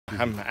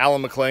I'm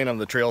Alan McClain. I'm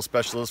the trail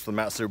specialist for the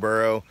Mat-Su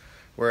Borough.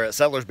 We're at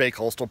Settlers Bay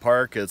Coastal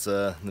Park. It's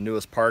the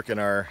newest park in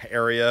our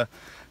area.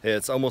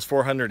 It's almost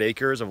 400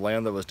 acres of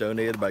land that was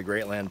donated by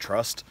Great Land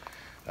Trust.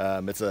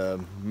 It's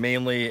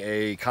mainly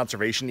a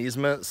conservation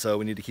easement, so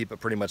we need to keep it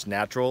pretty much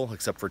natural,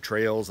 except for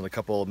trails and a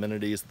couple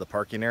amenities at the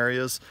parking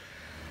areas.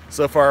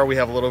 So far, we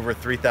have a little over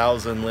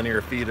 3,000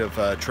 linear feet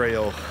of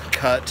trail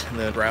cut and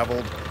then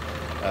graveled.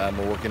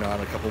 We're working on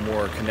a couple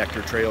more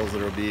connector trails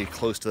that will be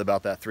close to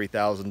about that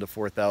 3,000 to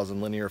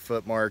 4,000 linear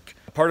foot mark.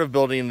 Part of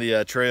building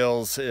the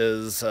trails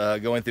is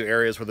going through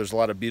areas where there's a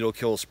lot of beetle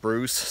kill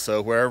spruce.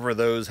 So wherever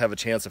those have a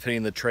chance of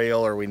hitting the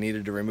trail or we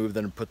needed to remove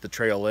them and put the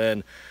trail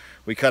in,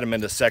 we cut them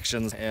into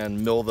sections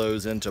and mill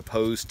those into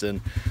posts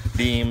and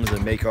beams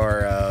and make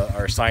our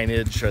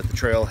signage at the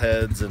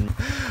trailheads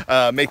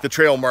and make the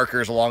trail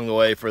markers along the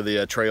way for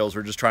the trails.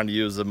 We're just trying to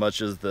use as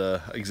much of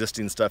the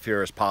existing stuff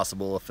here as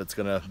possible. If it's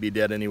going to be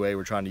dead anyway,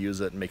 we're trying to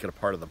use it and make it a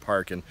part of the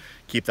park and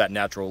keep that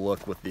natural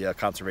look with the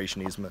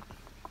conservation easement.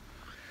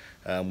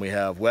 We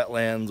have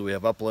wetlands, we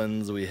have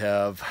uplands, we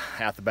have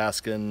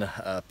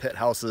Athabascan pit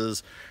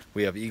houses,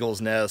 we have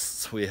eagles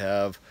nests, we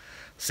have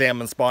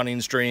salmon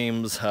spawning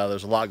streams.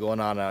 There's a lot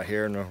going on out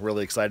here and we're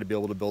really excited to be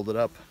able to build it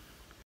up.